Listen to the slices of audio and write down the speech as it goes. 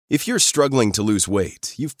If you're struggling to lose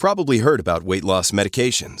weight, you've probably heard about weight loss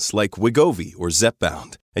medications like Wegovy or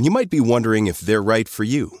Zepbound, and you might be wondering if they're right for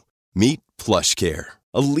you. Meet PlushCare,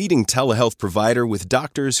 a leading telehealth provider with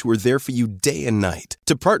doctors who are there for you day and night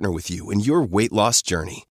to partner with you in your weight loss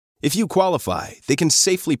journey. If you qualify, they can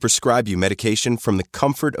safely prescribe you medication from the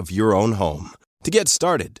comfort of your own home. To get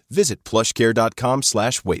started, visit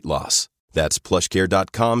plushcare.com/weightloss. That's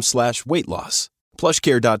plushcare.com/weightloss.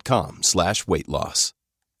 plushcare.com/weightloss.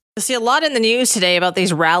 I see a lot in the news today about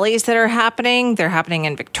these rallies that are happening. They're happening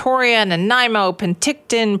in Victoria, Nanaimo,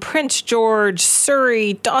 Penticton, Prince George,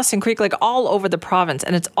 Surrey, Dawson Creek, like all over the province.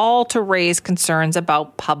 And it's all to raise concerns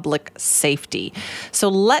about public safety. So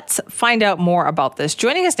let's find out more about this.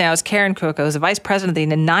 Joining us now is Karen Kuko, who's the Vice President of the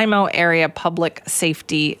Nanaimo Area Public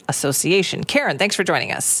Safety Association. Karen, thanks for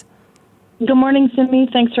joining us. Good morning, Simi.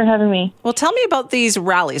 Thanks for having me. Well, tell me about these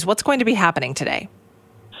rallies. What's going to be happening today?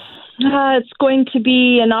 It's going to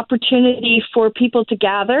be an opportunity for people to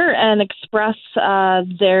gather and express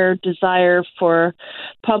their desire for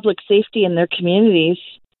public safety in their communities.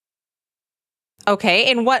 Okay.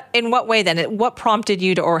 In what way then? What prompted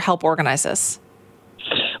you to help organize this?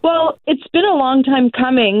 Well, it's been a long time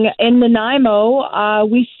coming. In Nanaimo,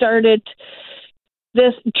 we started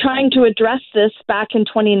trying to address this back in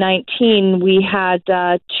 2019. We had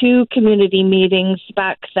 2 community meetings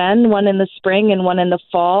back then, one in the spring and one in the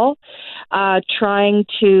fall, trying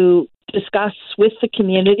to discuss with the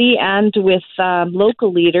community and with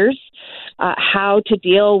local leaders how to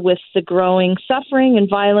deal with the growing suffering and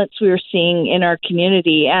violence we were seeing in our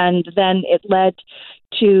community. And then it led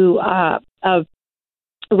to a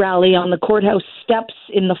rally on the courthouse steps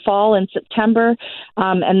in the fall in September,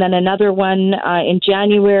 and then another one in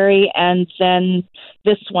January, and then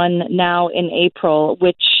this one now in April,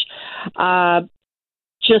 which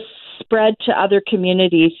just spread to other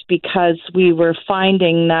communities because we were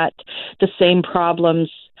finding that the same problems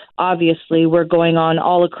obviously were going on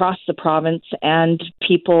all across the province, and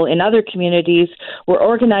people in other communities were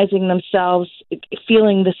organizing themselves,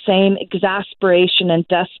 feeling the same exasperation and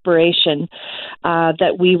desperation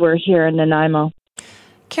that we were here in Nanaimo.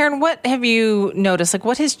 Karen, what have you noticed? Like,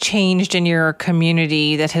 what has changed in your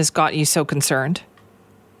community that has got you so concerned?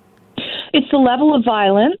 It's the level of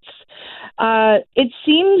violence. It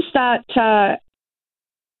seems that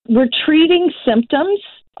we're treating symptoms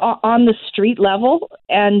on the street level,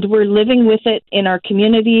 and we're living with it in our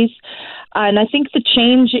communities. And I think the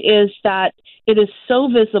change is that it is so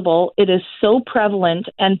visible, it is so prevalent,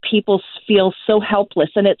 and people feel so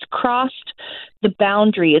helpless. And it's crossed the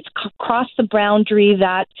boundary. It's crossed the boundary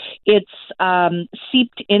that it's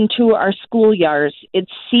seeped into our schoolyards.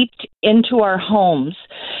 It's seeped into our homes.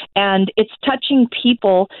 And it's touching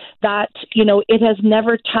people that, it has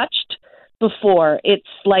never touched before. It's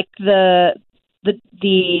like the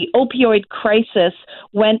opioid crisis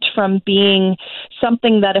went from being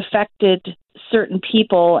something that affected certain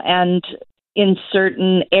people and in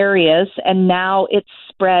certain areas, and now it's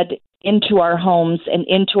spread into our homes and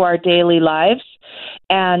into our daily lives,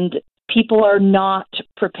 and people are not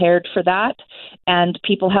prepared for that, and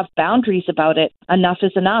people have boundaries about it. Enough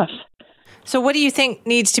is enough. So what do you think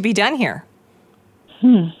needs to be done here?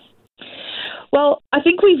 Well, I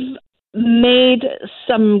think we've made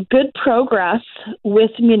some good progress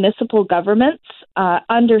with municipal governments,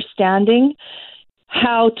 understanding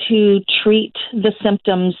how to treat the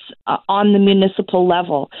symptoms on the municipal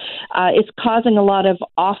level. It's causing a lot of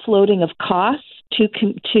offloading of costs to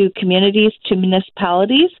communities, to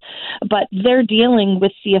municipalities, but they're dealing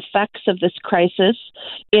with the effects of this crisis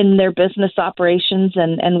in their business operations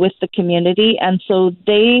and with the community. And so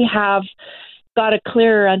they have got a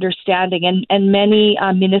clearer understanding, and many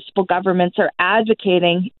municipal governments are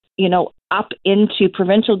advocating, up into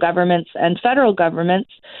provincial governments and federal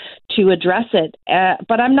governments to address it.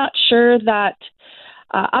 But I'm not sure that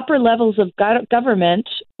upper levels of government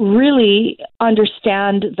really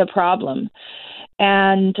understand the problem.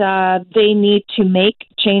 And they need to make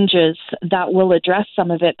changes that will address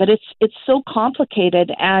some of it. But it's so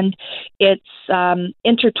complicated, and it's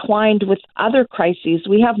intertwined with other crises.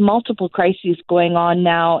 We have multiple crises going on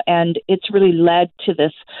now, and it's really led to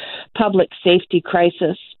this public safety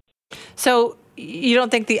crisis. So you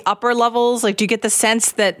don't think the upper levels, do you get the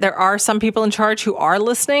sense that there are some people in charge who are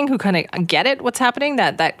listening, who kind of get it, what's happening,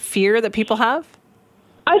 that fear that people have?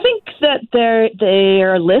 I think that they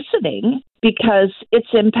are listening because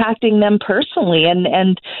it's impacting them personally,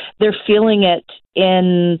 and they're feeling it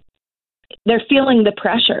they're feeling the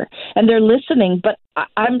pressure, and they're listening. But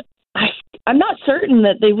I'm not certain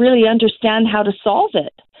that they really understand how to solve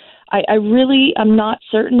it. I really am not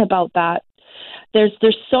certain about that.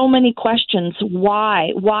 There's so many questions.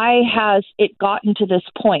 Why has it gotten to this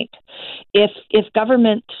point? If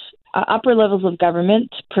government, upper levels of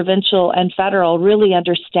government, provincial and federal, really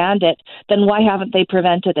understand it, then why haven't they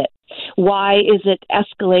prevented it? Why is it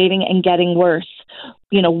escalating and getting worse?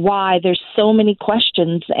 Why? There's so many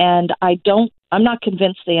questions, and I'm not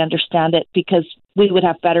convinced they understand it, because we would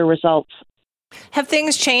have better results. Have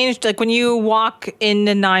things changed? Like when you walk in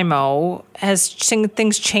Nanaimo, has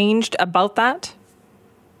things changed about that?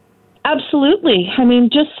 Absolutely. I mean,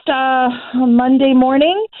 just Monday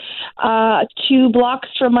morning, 2 blocks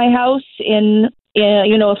from my house, in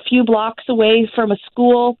a few blocks away from a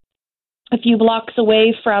school, a few blocks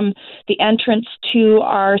away from the entrance to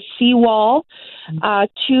our seawall,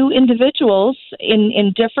 2 individuals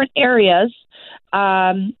in different areas,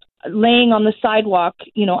 laying on the sidewalk,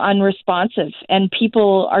 unresponsive. And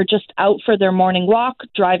people are just out for their morning walk,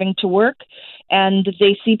 driving to work, and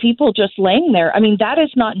they see people just laying there. I mean, that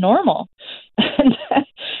is not normal.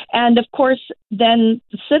 And of course, then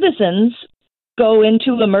citizens go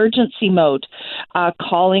into emergency mode,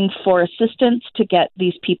 calling for assistance to get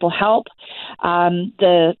these people help.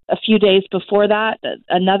 A few days before that,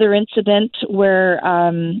 another incident where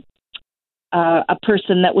a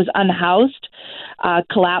person that was unhoused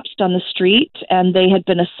collapsed on the street, and they had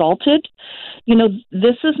been assaulted.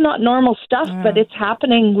 This is not normal stuff, but it's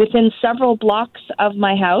happening within several blocks of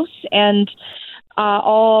my house, and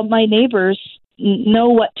all my neighbors know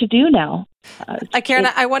what to do now. Karen,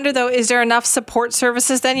 I wonder, though, is there enough support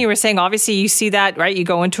services then? You were saying, obviously, you see that, right? You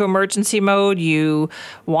go into emergency mode. You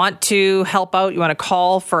want to help out. You want to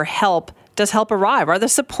call for help. Does help arrive? Are there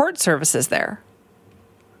support services there?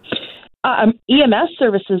 EMS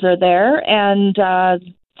services are there, and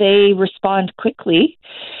they respond quickly,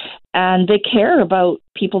 and they care about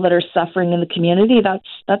people that are suffering in the community.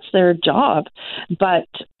 That's their job. But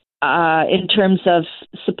in terms of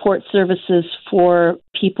support services for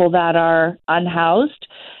people that are unhoused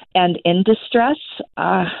and in distress,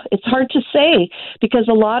 it's hard to say, because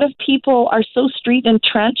a lot of people are so street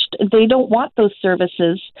entrenched, they don't want those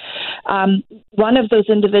services. One of those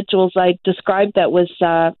individuals I described that was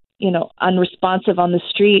unresponsive on the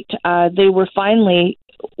street, they were finally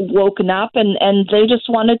woken up, and they just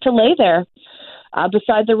wanted to lay there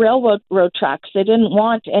beside the railroad tracks. They didn't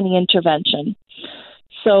want any intervention.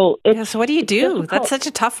 So so what do you do? Difficult. That's such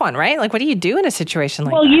a tough one, right? Like, what do you do in a situation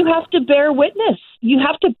like that? Well, you have to bear witness. You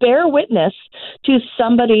have to bear witness to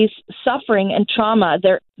somebody's suffering and trauma,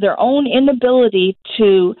 their own inability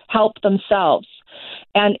to help themselves.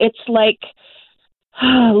 And it's like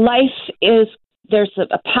life is, there's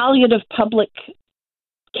a palliative public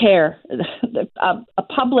care, a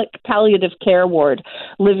public palliative care ward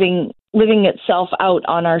living itself out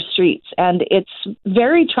on our streets. And it's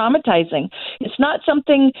very traumatizing. It's not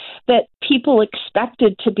something that people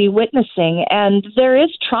expected to be witnessing. And there is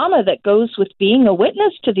trauma that goes with being a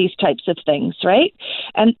witness to these types of things, right?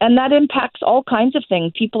 And that impacts all kinds of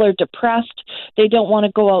things. People are depressed. They don't want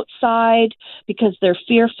to go outside because they're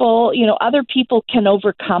fearful. Other people can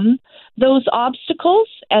overcome those obstacles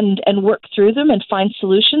and work through them and find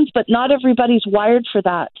solutions, but not everybody's wired for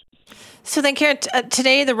that. So then, Karen,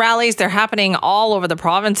 today the rallies, they're happening all over the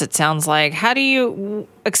province, it sounds like. How do you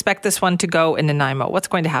expect this one to go in Nanaimo? What's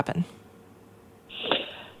going to happen?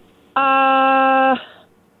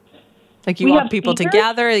 Like, you want people to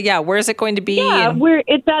gather? Yeah, where is it going to be? Yeah,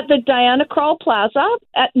 it's at the Diana Krall Plaza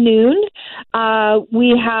at noon.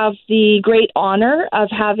 We have the great honor of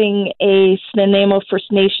having a Nanaimo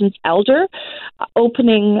First Nations elder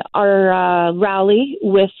opening our rally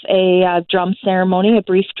with a drum ceremony, a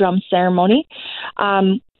brief drum ceremony.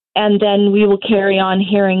 And then we will carry on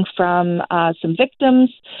hearing from some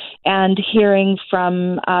victims and hearing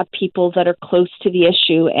from people that are close to the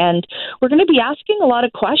issue. And we're going to be asking a lot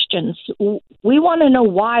of questions. We want to know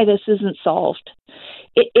why this isn't solved.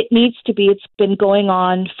 It needs to be. It's been going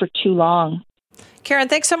on for too long. Karen,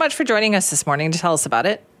 thanks so much for joining us this morning to tell us about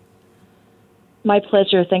it. My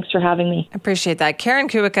pleasure. Thanks for having me. I appreciate that. Karen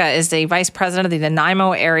Kubica is the Vice President of the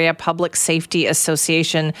Nanaimo Area Public Safety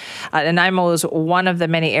Association. Nanaimo is one of the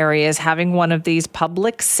many areas having one of these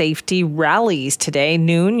public safety rallies today,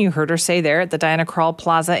 noon. You heard her say there at the Diana Krall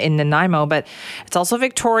Plaza in Nanaimo, but it's also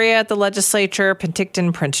Victoria at the legislature,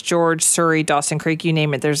 Penticton, Prince George, Surrey, Dawson Creek, you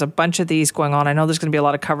name it. There's a bunch of these going on. I know there's going to be a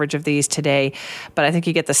lot of coverage of these today, but I think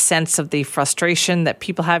you get the sense of the frustration that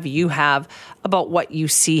people have, you have, about what you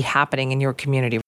see happening in your community.